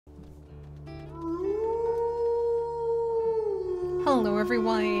Hello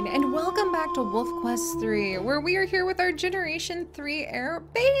everyone, and welcome back to Wolf Quest 3, where we are here with our Generation 3 heir,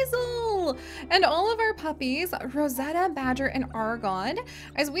 Basil! And all of our puppies, Rosetta, Badger, and Argon,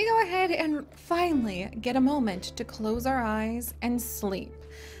 as we go ahead and finally get a moment to close our eyes and sleep.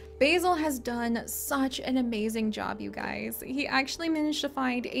 Basil has done such an amazing job, you guys. He actually managed to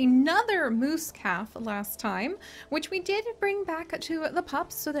find another moose calf last time, which we did bring back to the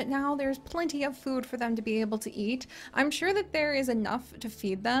pups so that now there's plenty of food for them to be able to eat. I'm sure that there is enough to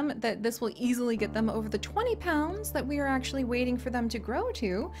feed them that this will easily get them over the 20 pounds that we are actually waiting for them to grow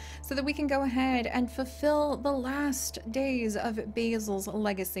to, so that we can go ahead and fulfill the last days of Basil's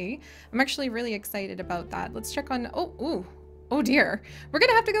legacy. I'm actually really excited about that. Let's check on, oh dear. We're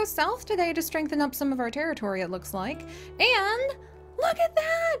gonna have to go south today to strengthen up some of our territory, it looks like. And look at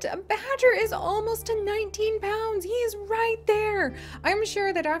that! Badger is almost to 19 pounds. He's right there. I'm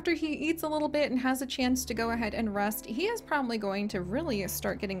sure that after he eats a little bit and has a chance to go ahead and rest, he is probably going to really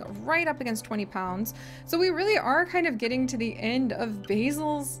start getting right up against 20 pounds. So we really are kind of getting to the end of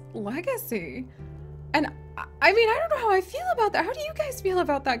Basil's legacy. And I mean, I don't know how I feel about that. How do you guys feel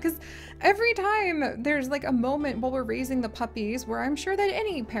about that? Because every time there's like a moment while we're raising the puppies where I'm sure that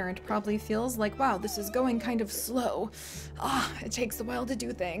any parent probably feels like, wow, this is going kind of slow. It takes a while to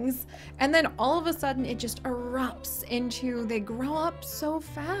do things. And then all of a sudden it just erupts into, they grow up so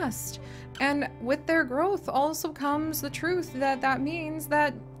fast. And with their growth also comes the truth that that means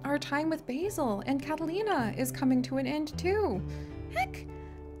that our time with Basil and Catalina is coming to an end too. Heck.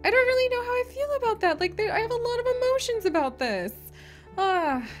 I don't really know how I feel about that. Like, I have a lot of emotions about this.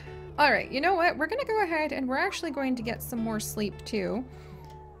 All right, you know what? We're gonna go ahead and we're actually going to get some more sleep too.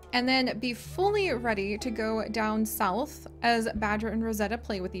 And then be fully ready to go down south as Badger and Rosetta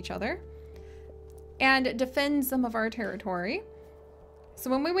play with each other. And defend some of our territory. So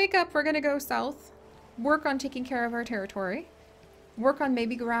when we wake up, we're gonna go south, work on taking care of our territory. Work on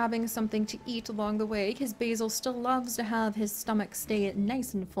maybe grabbing something to eat along the way, because Basil still loves to have his stomach stay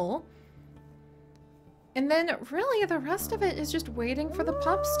nice and full. And then really the rest of it is just waiting for the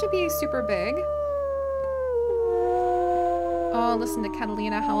pups to be super big. Oh, listen to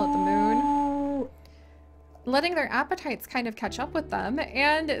Catalina howl at the moon. Letting their appetites kind of catch up with them.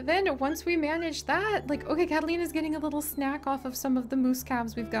 And then once we manage that, like, okay, Catalina's getting a little snack off of some of the moose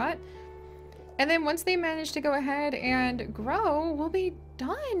calves we've got. And then once they manage to go ahead and grow, we'll be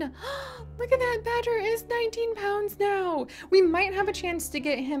done. Look at that, Badger is 19 pounds now. We might have a chance to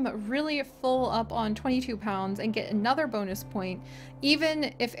get him really full up on 22 pounds and get another bonus point,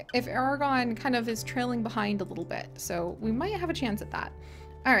 even if Aragon kind of is trailing behind a little bit. So we might have a chance at that.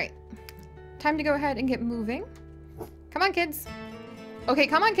 All right, time to go ahead and get moving. Come on, kids. Okay,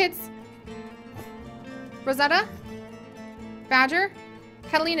 come on, kids. Rosetta? Badger?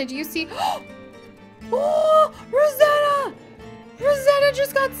 Catalina, do you see? Oh, Rosetta! Rosetta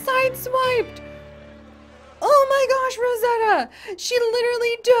just got sideswiped! Oh my gosh, Rosetta! She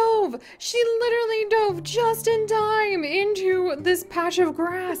literally dove just in time into this patch of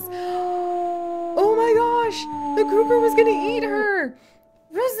grass. Oh my gosh! The cougar was gonna eat her!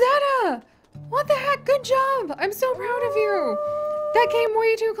 Rosetta! What the heck? Good job! I'm so proud of you! That came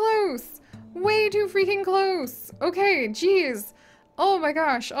way too close! Way too freaking close! Okay, geez. Oh my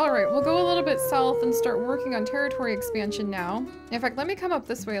gosh, alright, we'll go a little bit south and start working on territory expansion now. In fact, let me come up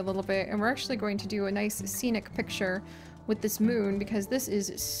this way a little bit, and we're actually going to do a nice scenic picture with this moon, because this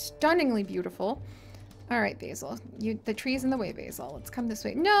is stunningly beautiful. Alright, Basil. The tree's in the way, Basil. Let's come this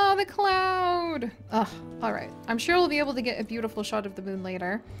way. No, the cloud! Ugh, alright. I'm sure we'll be able to get a beautiful shot of the moon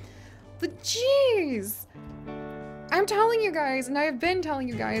later. But jeez! I'm telling you guys, and I've been telling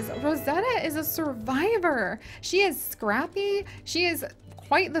you guys, Rosetta is a survivor. She is scrappy. She is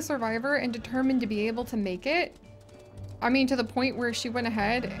quite the survivor and determined to be able to make it. I mean, to the point where she went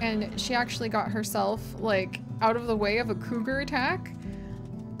ahead and she actually got herself, like, out of the way of a cougar attack.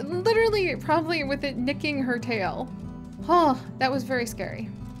 Literally, probably with it nicking her tail. Oh, that was very scary.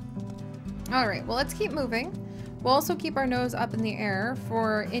 All right, well, let's keep moving. We'll also keep our nose up in the air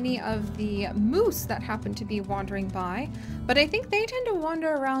for any of the moose that happen to be wandering by, but I think they tend to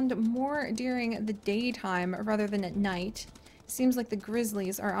wander around more during the daytime rather than at night. Seems like the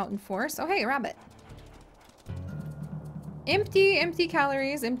grizzlies are out in force. Oh, hey, rabbit. Empty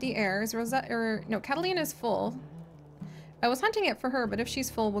calories, empty airs. Catalina's full. I was hunting it for her, but if she's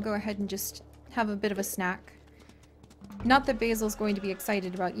full, we'll go ahead and just have a bit of a snack. Not that Basil's going to be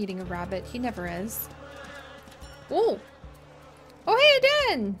excited about eating a rabbit. He never is. Oh! Oh, hey,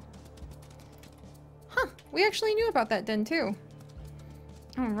 a den! Huh, we actually knew about that den, too.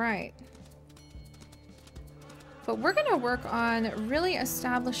 Alright. But we're gonna work on really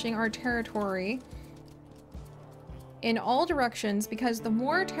establishing our territory in all directions, because the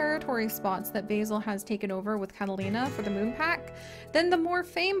more territory spots that Basil has taken over with Catalina for the moon pack, then the more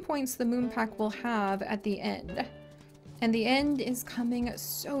fame points the moon pack will have at the end. And the end is coming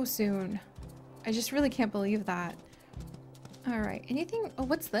so soon. I just really can't believe that. Alright, anything? Oh,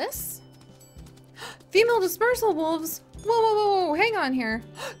 what's this? Female dispersal wolves! Whoa, whoa, whoa, whoa, hang on here.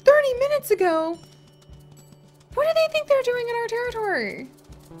 30 minutes ago! What do they think they're doing in our territory?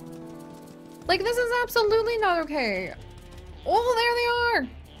 Like, this is absolutely not okay. Oh, there they are!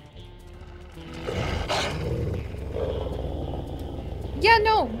 Yeah,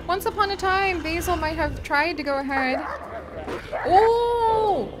 no. Once upon a time, Basil might have tried to go ahead.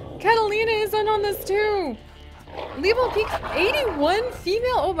 Oh! Catalina is in on this too! Lebo Peak 81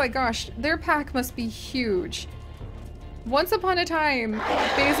 female? Oh my gosh, their pack must be huge. Once upon a time,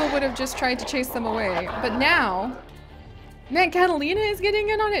 Basil would have just tried to chase them away. But now... Man, Catalina is getting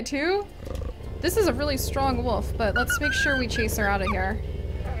in on it too? This is a really strong wolf, but let's make sure we chase her out of here.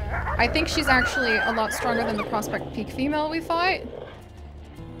 I think she's actually a lot stronger than the Prospect Peak female we fought.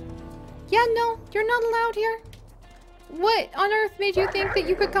 Yeah, no, you're not allowed here. What on earth made you think that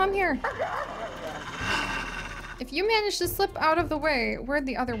you could come here? If you manage to slip out of the way, where'd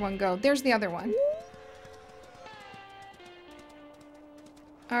the other one go? There's the other one.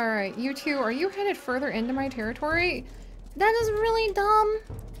 Alright, you two, are you headed further into my territory? That is really dumb.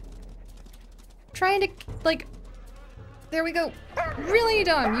 Trying to, like... There we go. Really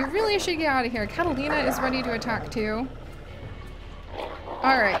dumb. You really should get out of here. Catalina is ready to attack too.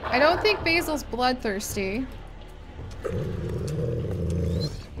 Alright, I don't think Basil's bloodthirsty.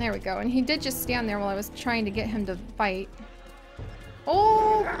 There we go. And he did just stand there while I was trying to get him to bite.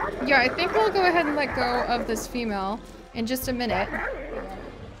 Oh! Yeah, I think we'll go ahead and let go of this female in just a minute.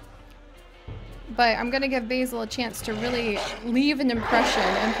 But I'm gonna give Basil a chance to really leave an impression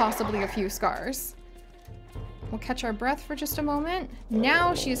and possibly a few scars. We'll catch our breath for just a moment.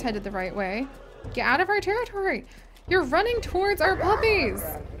 Now she's headed the right way. Get out of our territory! You're running towards our puppies!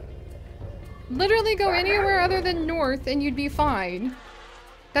 Literally go anywhere other than north and you'd be fine.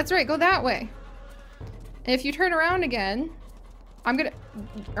 That's right, go that way. And if you turn around again, I'm gonna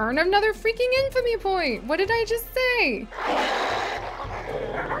earn another freaking infamy point! What did I just say?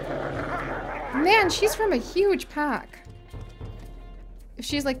 Man, she's from a huge pack. If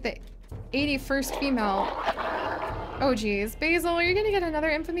she's like the 81st female. Oh geez, Basil, are you gonna get another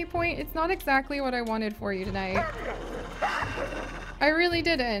infamy point? It's not exactly what I wanted for you tonight. I really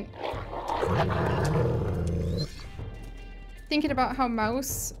didn't. Thinking about how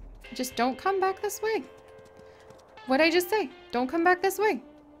mouse just don't come back this way. What'd I just say? Don't come back this way.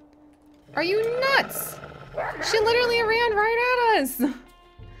 Are you nuts? She literally ran right at us.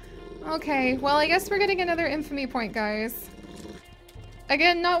 Okay, well I guess we're getting another infamy point, guys.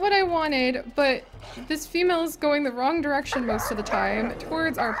 Again, not what I wanted, but this female is going the wrong direction most of the time,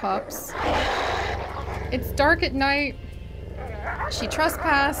 towards our pups. It's dark at night. She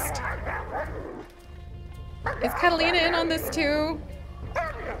trespassed. Is Catalina in on this too?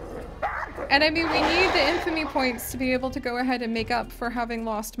 And I mean, we need the infamy points to be able to go ahead and make up for having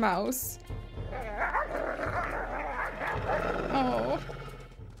lost Mouse. Oh.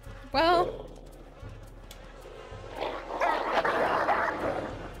 Well.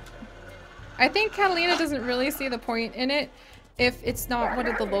 I think Catalina doesn't really see the point in it if it's not one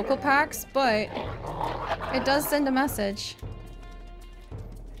of the local packs, but it does send a message.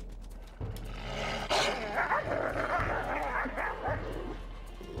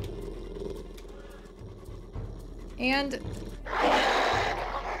 And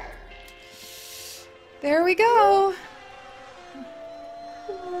there we go.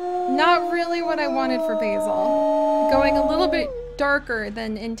 Not really what I wanted for Basil. Going a little bit darker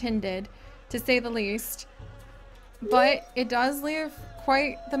than intended, to say the least. But it does leave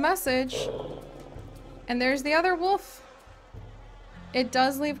quite the message. And there's the other wolf. It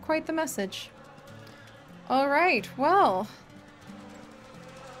does leave quite the message. Alright, well.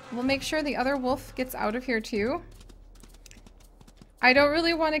 We'll make sure the other wolf gets out of here too. I don't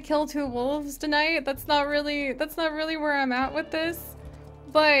really want to kill two wolves tonight. That's not really where I'm at with this.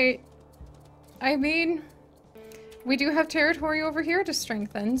 But I mean, we do have territory over here to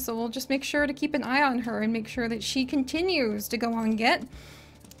strengthen, so we'll just make sure to keep an eye on her and make sure that she continues to go on get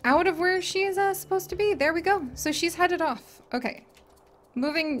out of where she is supposed to be. There we go. So she's headed off. Okay.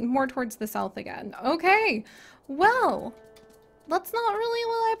 Moving more towards the south again. Okay. Well, that's not really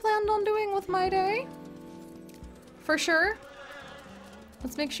what I planned on doing with my day. For sure.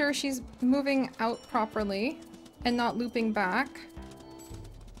 Let's make sure she's moving out properly and not looping back.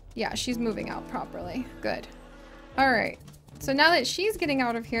 Yeah, she's moving out properly. Good. Alright. So now that she's getting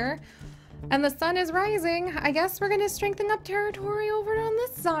out of here, And the sun is rising. I guess we're gonna strengthen up territory over on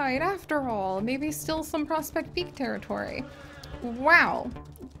this side after all. Maybe still some Prospect Peak territory. Wow.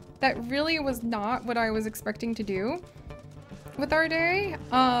 That really was not what I was expecting to do with our day.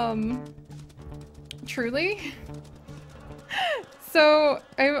 Truly. So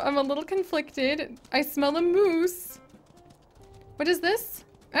I'm a little conflicted. I smell a moose. What is this?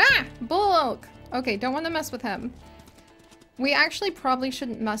 Ah! Bull elk. Okay, don't want to mess with him. We actually probably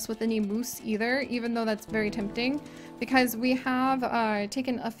shouldn't mess with any moose either, even though that's very tempting, because we have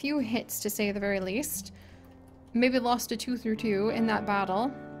taken a few hits, to say the very least. Maybe lost a tooth or two in that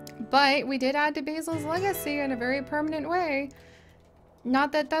battle. But we did add to Basil's legacy in a very permanent way.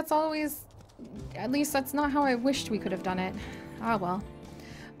 Not that that's always... At least that's not how I wished we could have done it. Ah, well.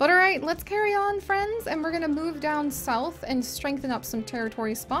 But alright, let's carry on, friends, and we're gonna move down south and strengthen up some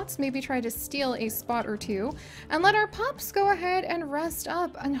territory spots, maybe try to steal a spot or two, and let our pups go ahead and rest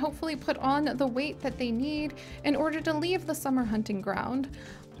up and hopefully put on the weight that they need in order to leave the summer hunting ground.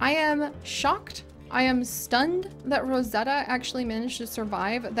 I am shocked, I am stunned that Rosetta actually managed to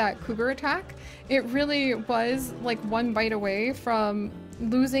survive that cougar attack. It really was like one bite away from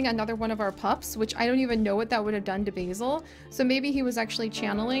losing another one of our pups, which I don't even know what that would have done to Basil. So maybe he was actually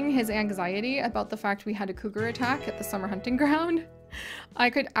channeling his anxiety about the fact we had a cougar attack at the summer hunting ground. I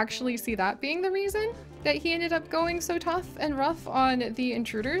could actually see that being the reason that he ended up going so tough and rough on the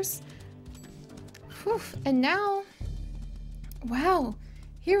intruders. Whew. And now, wow,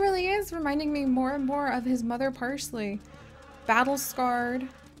 he really is reminding me more and more of his mother Parsley. Battle scarred,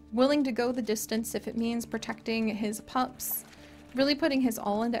 willing to go the distance if it means protecting his pups. Really putting his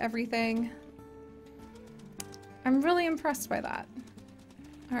all into everything. I'm really impressed by that.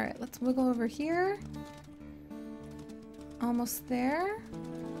 Alright, let's wiggle over here. Almost there.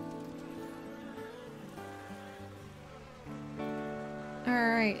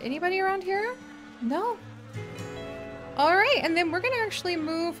 Alright, anybody around here? No? Alright, and then we're gonna actually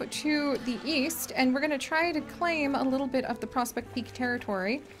move to the east, and we're gonna try to claim a little bit of the Prospect Peak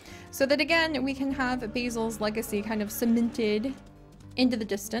territory, so that again, we can have Basil's legacy kind of cemented into the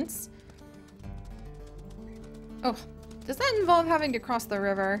distance. Oh, does that involve having to cross the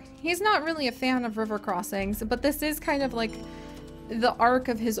river? He's not really a fan of river crossings, but this is kind of like the arc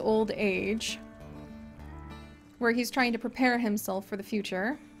of his old age, where he's trying to prepare himself for the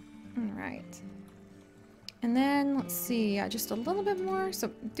future. Alright. And then, let's see, just a little bit more. So,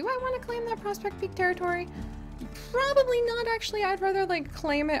 do I want to claim that Prospect Peak territory? Probably not, actually. I'd rather, like,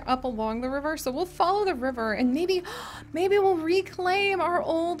 claim it up along the river. So we'll follow the river, and maybe we'll reclaim our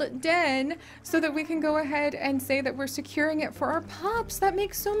old den so that we can go ahead and say that we're securing it for our pups. That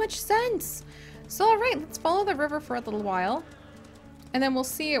makes so much sense. So, alright, let's follow the river for a little while. And then we'll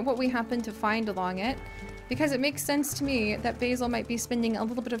see what we happen to find along it. Because it makes sense to me that Basil might be spending a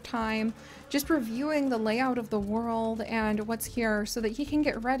little bit of time just reviewing the layout of the world and what's here so that he can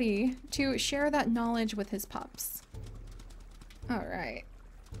get ready to share that knowledge with his pups. Alright.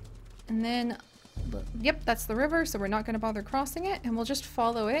 And then, yep, that's the river, so we're not going to bother crossing it, and we'll just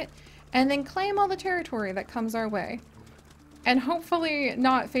follow it and then claim all the territory that comes our way. And hopefully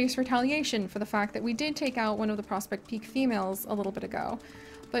not face retaliation for the fact that we did take out one of the Prospect Peak females a little bit ago.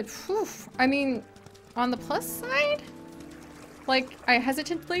 But, whew, I mean... On the plus side, like I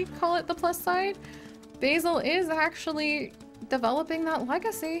hesitantly call it the plus side, Basil is actually developing that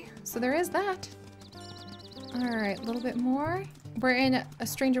legacy, so there is that. Alright, a little bit more. We're in a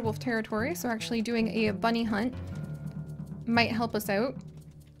stranger wolf territory, so actually doing a bunny hunt might help us out.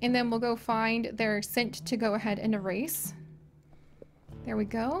 And then we'll go find their scent to go ahead and erase. There we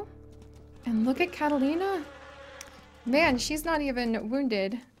go. And look at Catalina. Man, she's not even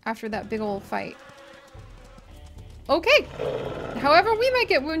wounded after that big old fight. Okay. However, we might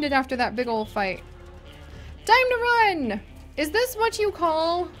get wounded after that big old fight. Time to run! Is this what you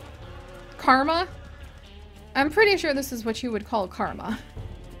call karma? I'm pretty sure this is what you would call karma.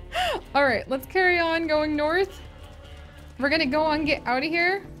 Alright, let's carry on going north. We're gonna go on, get out of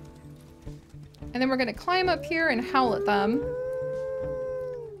here. And then we're gonna climb up here and howl at them.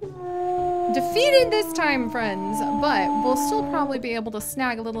 Defeated this time, friends, but we'll still probably be able to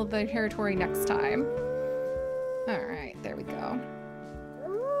snag a little of their territory next time. Alright, there we go.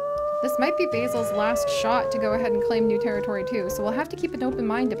 This might be Basil's last shot to go ahead and claim new territory too, so we'll have to keep an open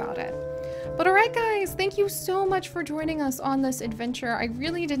mind about it. But alright guys, thank you so much for joining us on this adventure. I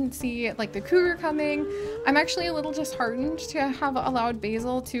really didn't see like the cougar coming. I'm actually a little disheartened to have allowed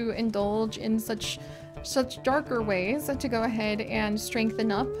Basil to indulge in such darker ways to go ahead and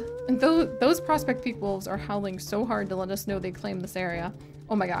strengthen up. And those Prospect Peak wolves are howling so hard to let us know they claim this area.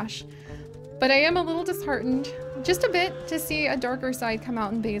 Oh my gosh. But I am a little disheartened just a bit to see a darker side come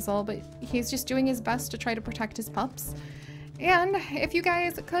out in Basil, but he's just doing his best to try to protect his pups. And if you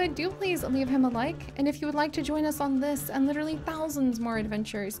guys could, do please leave him a like. And if you would like to join us on this and literally thousands more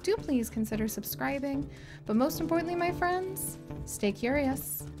adventures, do please consider subscribing. But most importantly, my friends, stay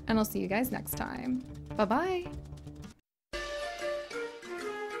curious, and I'll see you guys next time. Bye-bye.